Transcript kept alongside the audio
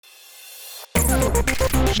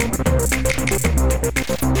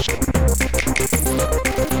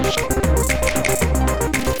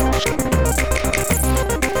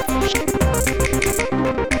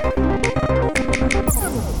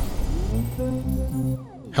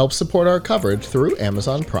Help support our coverage through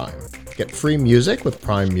Amazon Prime. Get free music with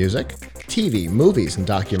Prime Music, TV, movies, and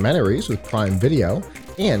documentaries with Prime Video,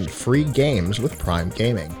 and free games with Prime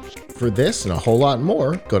Gaming. For this and a whole lot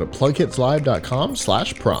more, go to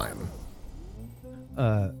plughitslive.com/prime.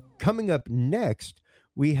 Coming up next,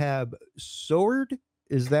 we have Sword.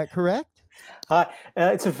 Is that correct?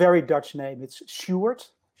 It's a very Dutch name. It's Sjoerd.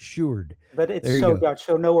 Sjoerd. But it's so Dutch,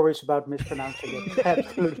 so no worries about mispronouncing it.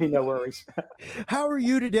 Absolutely no worries. How are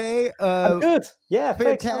you today? I'm good. Yeah,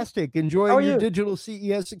 fantastic. Thanks. Enjoying your digital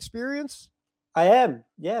CES experience? I am.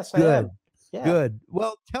 Yes, I am. Yeah. Good.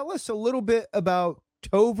 Well, tell us a little bit about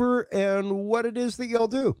Tover and what it is that y'all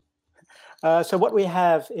do. So what we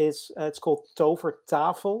have is, it's called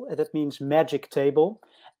Tovertafel, and that means magic table.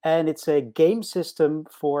 And it's a game system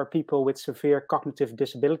for people with severe cognitive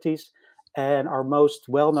disabilities. And our most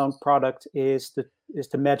well-known product is the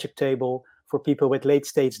magic table for people with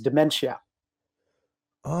late-stage dementia.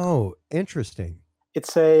 Oh, interesting.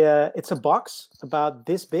 It's a box about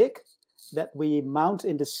this big that we mount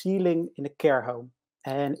in the ceiling in a care home.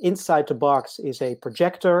 And inside the box is a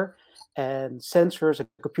projector and sensors and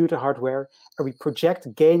computer hardware, and we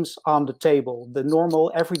project games on the table, the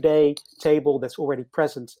normal everyday table that's already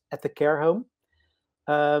present at the care home.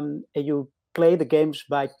 And you play the games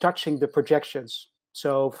by touching the projections.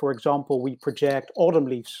 So, for example, we project autumn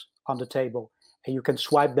leaves on the table, and you can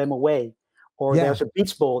swipe them away. Or there's a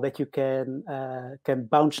beach ball that you can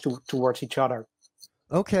bounce towards each other.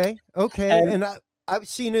 Okay. And I've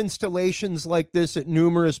seen installations like this at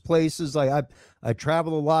numerous places. Like I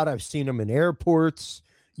travel a lot. I've seen them in airports,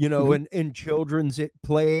 in children's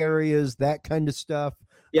play areas, that kind of stuff.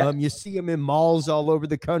 Yeah. You see them in malls all over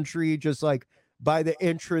the country, just like by the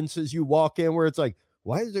entrance as you walk in, where it's like,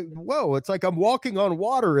 why is it? Whoa! It's like I'm walking on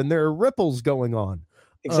water, and there are ripples going on.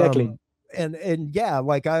 Exactly. And yeah,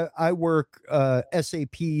 like I work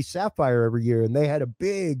SAP Sapphire every year, and they had a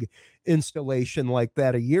big installation like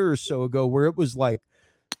that a year or so ago, where it was like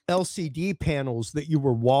LCD panels that you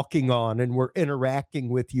were walking on and were interacting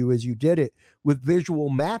with you as you did it with visual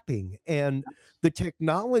mapping. And the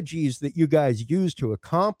technologies that you guys use to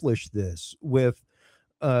accomplish this with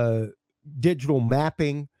digital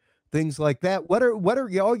mapping, things like that, what are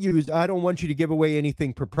y'all used? I don't want you to give away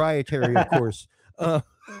anything proprietary, of course. Of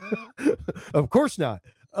course not.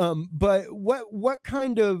 But what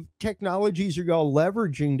kind of technologies are y'all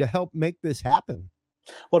leveraging to help make this happen?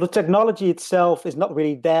 Well, the technology itself is not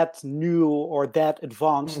really that new or that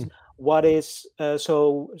advanced. What is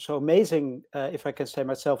so amazing, if I can say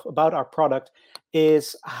myself, about our product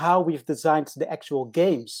is how we've designed the actual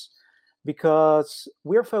games, because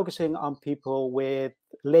we're focusing on people with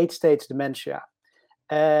late-stage dementia.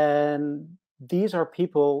 And these are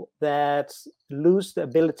people that lose the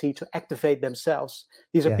ability to activate themselves.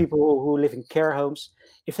 These are people who live in care homes.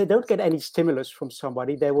 If they don't get any stimulus from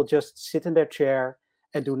somebody, they will just sit in their chair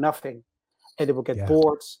and do nothing. And they will get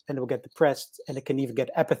bored, and they will get depressed, and they can even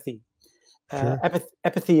get apathy.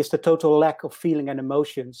 Apathy is the total lack of feeling and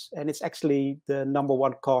emotions, and it's actually the number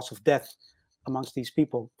one cause of death amongst these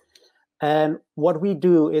people. And what we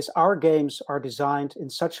do is our games are designed in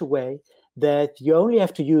such a way that you only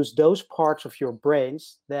have to use those parts of your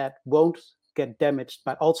brains that won't get damaged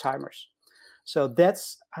by Alzheimer's. So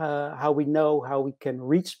that's how we know how we can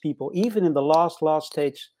reach people, even in the last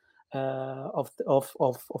stage of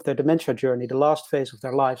their dementia journey, the last phase of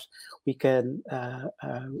their lives. We can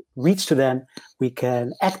reach to them, we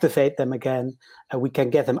can activate them again, and we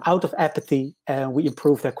can get them out of apathy, and we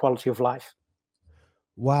improve their quality of life.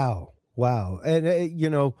 Wow.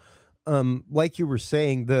 And like you were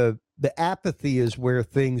saying, the apathy is where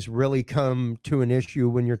things really come to an issue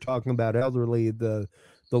when you're talking about elderly, the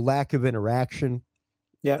lack of interaction,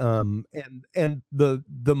 and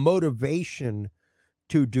the motivation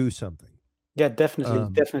to do something. Yeah,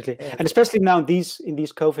 definitely. And especially now in these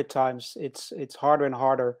COVID times, it's harder and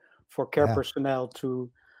harder for care personnel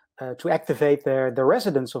to activate the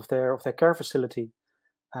residents of their care facility.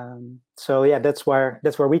 So yeah, that's where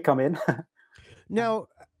we come in. Now,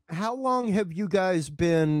 how long have you guys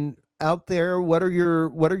been out there? What are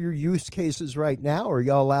your use cases right now? Are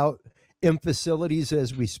y'all out in facilities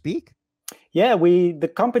as we speak? Yeah,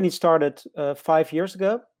 the company started 5 years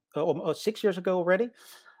ago, or 6 years ago already.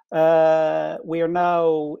 We are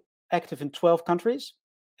now active in 12 countries,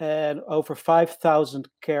 and over 5,000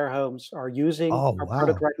 care homes are using our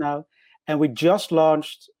product right now. And we just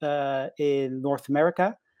launched in North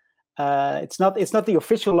America. It's not the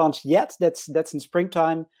official launch yet. That's in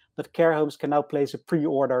springtime, but care homes can now place a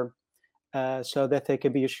pre-order so that they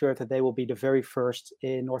can be assured that they will be the very first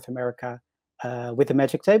in North America with the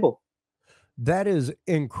Magic Table. That is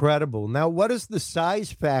incredible. Now, what is the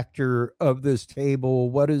size factor of this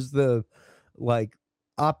table? What is the like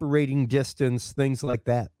operating distance, things like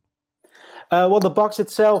that? Well, the box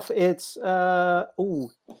itself, it's I'm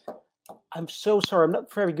so sorry. I'm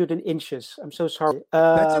not very good in inches. I'm so sorry.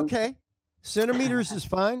 That's okay. Centimeters is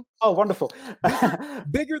fine. Oh, wonderful.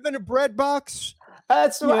 Bigger than a bread box.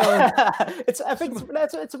 It's Yeah. it's I think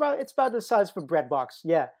it's about the size of a bread box.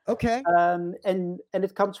 Yeah. Okay. And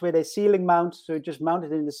it comes with a ceiling mount, so you just mount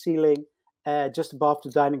it in the ceiling, just above the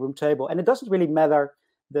dining room table. And it doesn't really matter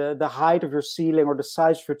the height of your ceiling or the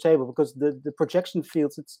size of your table, because the projection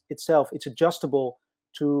field itself, it's adjustable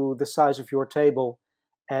to the size of your table.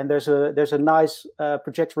 And there's a nice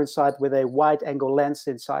projector inside with a wide angle lens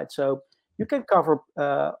inside, so you can cover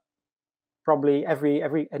probably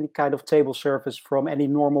any kind of table surface from any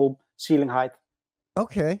normal ceiling height.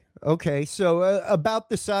 Okay. So about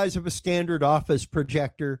the size of a standard office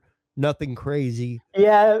projector, nothing crazy.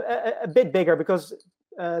 Yeah, a bit bigger, because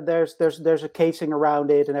there's a casing around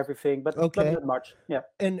it and everything, but not that much. Yeah.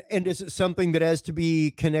 And is it something that has to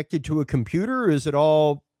be connected to a computer, or is it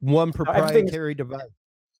all one proprietary device?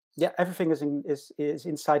 Yeah, everything is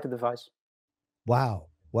inside the device. Wow.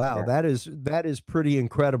 Yeah. That is pretty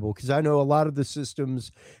incredible, because I know a lot of the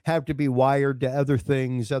systems have to be wired to other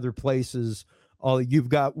things, other places. You've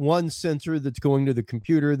got one sensor that's going to the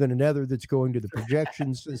computer, then another that's going to the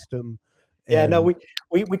projection system. Yeah, no, we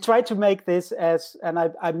try to make this as, and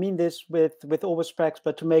I mean this with all respects,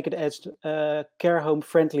 but to make it as care home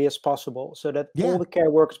friendly as possible, so that all the care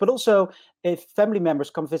workers, but also if family members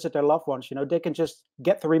come visit their loved ones, they can just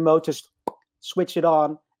get the remote, just switch it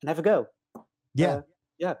on and have a go. Yeah,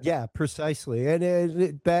 precisely.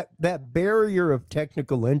 And that barrier of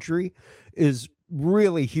technical entry is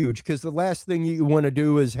really huge, because the last thing you want to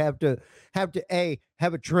do is have to have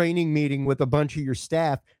a training meeting with a bunch of your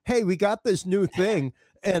staff. Hey, we got this new thing,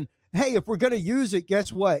 and hey, if we're going to use it,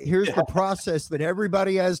 guess what? Here's the process that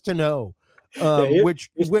everybody has to know, which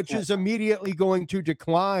is immediately going to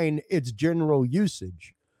decline its general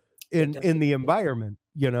usage in the environment.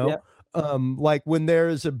 Like when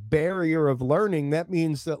there's a barrier of learning, that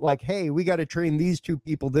means that, like, hey, we got to train these two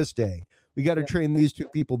people this day. We got to train these two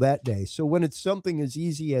people that day. So when it's something as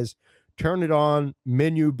easy as turn it on,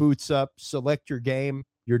 menu boots up, select your game,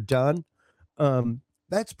 you're done.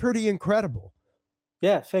 That's pretty incredible.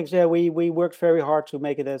 Yeah, thanks. Yeah, we worked very hard to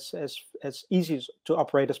make it as easy to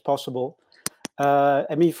operate as possible.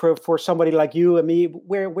 I mean, for somebody like you and me,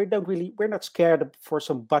 we're not scared for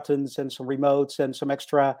some buttons and some remotes and some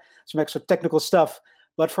extra technical stuff.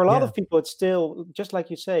 But for a lot of people, it's still, just like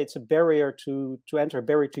you say, it's a barrier to enter, a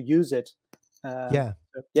barrier to use it. Yeah.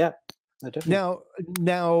 No,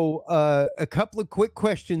 now, a couple of quick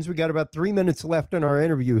questions. We got about 3 minutes left in our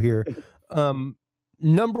interview here.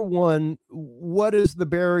 Number one, what is the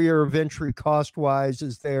barrier of entry cost-wise?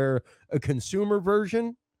 Is there a consumer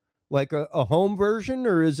version, like a home version,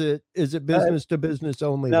 or is it business to business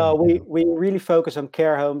only? No, we really focus on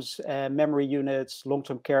care homes, memory units,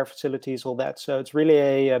 long-term care facilities, all that. So it's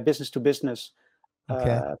really a business to business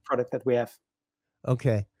product that we have.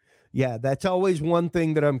 Okay. Yeah, that's always one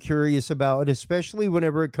thing that I'm curious about, especially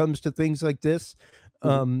whenever it comes to things like this,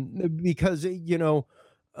 because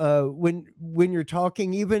when you're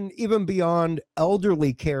talking even beyond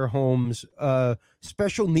elderly care homes,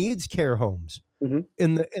 special needs care homes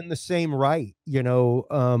in the same right,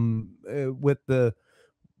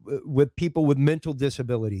 with people with mental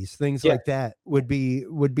disabilities, things like that would be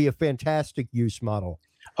a fantastic use model.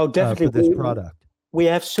 Oh, definitely, for this product. We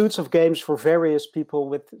have suites of games for various people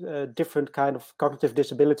with different kind of cognitive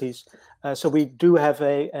disabilities. So we do have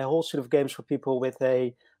a whole suite of games for people with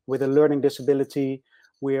a learning disability.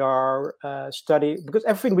 We are studying, because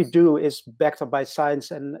everything we do is backed up by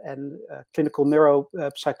science and clinical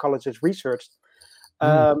neuropsychologist research.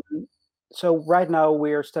 So right now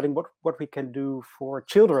we are studying what we can do for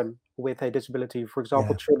children with a disability. For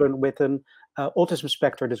example, children with an autism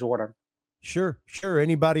spectrum disorder. Sure.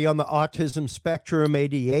 Anybody on the autism spectrum,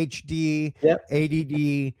 ADHD,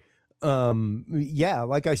 ADD.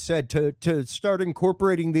 Like I said, to start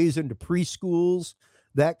incorporating these into preschools,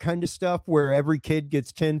 that kind of stuff, where every kid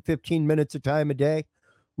gets 10, 15 minutes of time a day,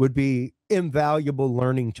 would be invaluable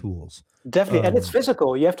learning tools. Definitely. And it's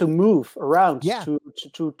physical. You have to move around to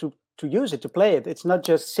use it, to play it. It's not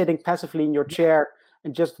just sitting passively in your chair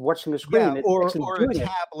and just watching the screen. Or a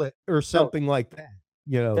tablet or something like that.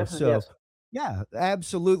 Yeah,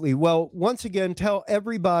 absolutely. Well, once again, tell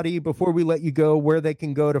everybody before we let you go where they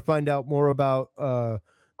can go to find out more about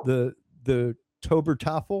the Tober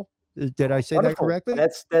Tafel. Did I say that Wonderful. correctly?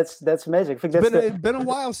 That's amazing. I think It's that's the been a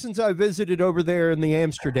while since I visited over there in the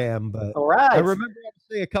Amsterdam, but all I right. remember how to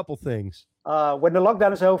say a couple things. When the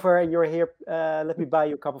lockdown is over and you're here, let me buy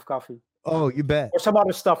you a cup of coffee Oh, you bet. or some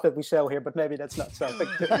other stuff that we sell here, but maybe that's not something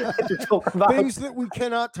to talk about. Things that we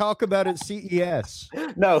cannot talk about at CES.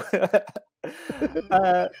 No,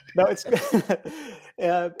 no,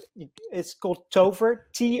 it's called Tover,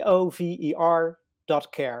 TOVER.care,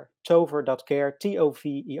 Tover.care,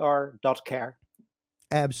 TOVER.care.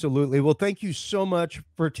 Absolutely. Well, thank you so much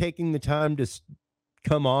for taking the time to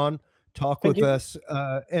come on, talk Thank with you. us,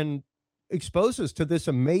 and expose us to this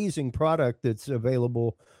amazing product that's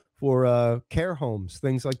available for care homes,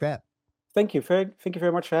 things like that. Thank you very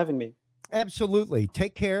much for having me. Absolutely.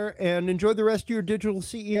 Take care and enjoy the rest of your digital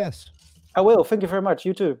CES. I will. Thank you very much.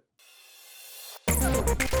 You too.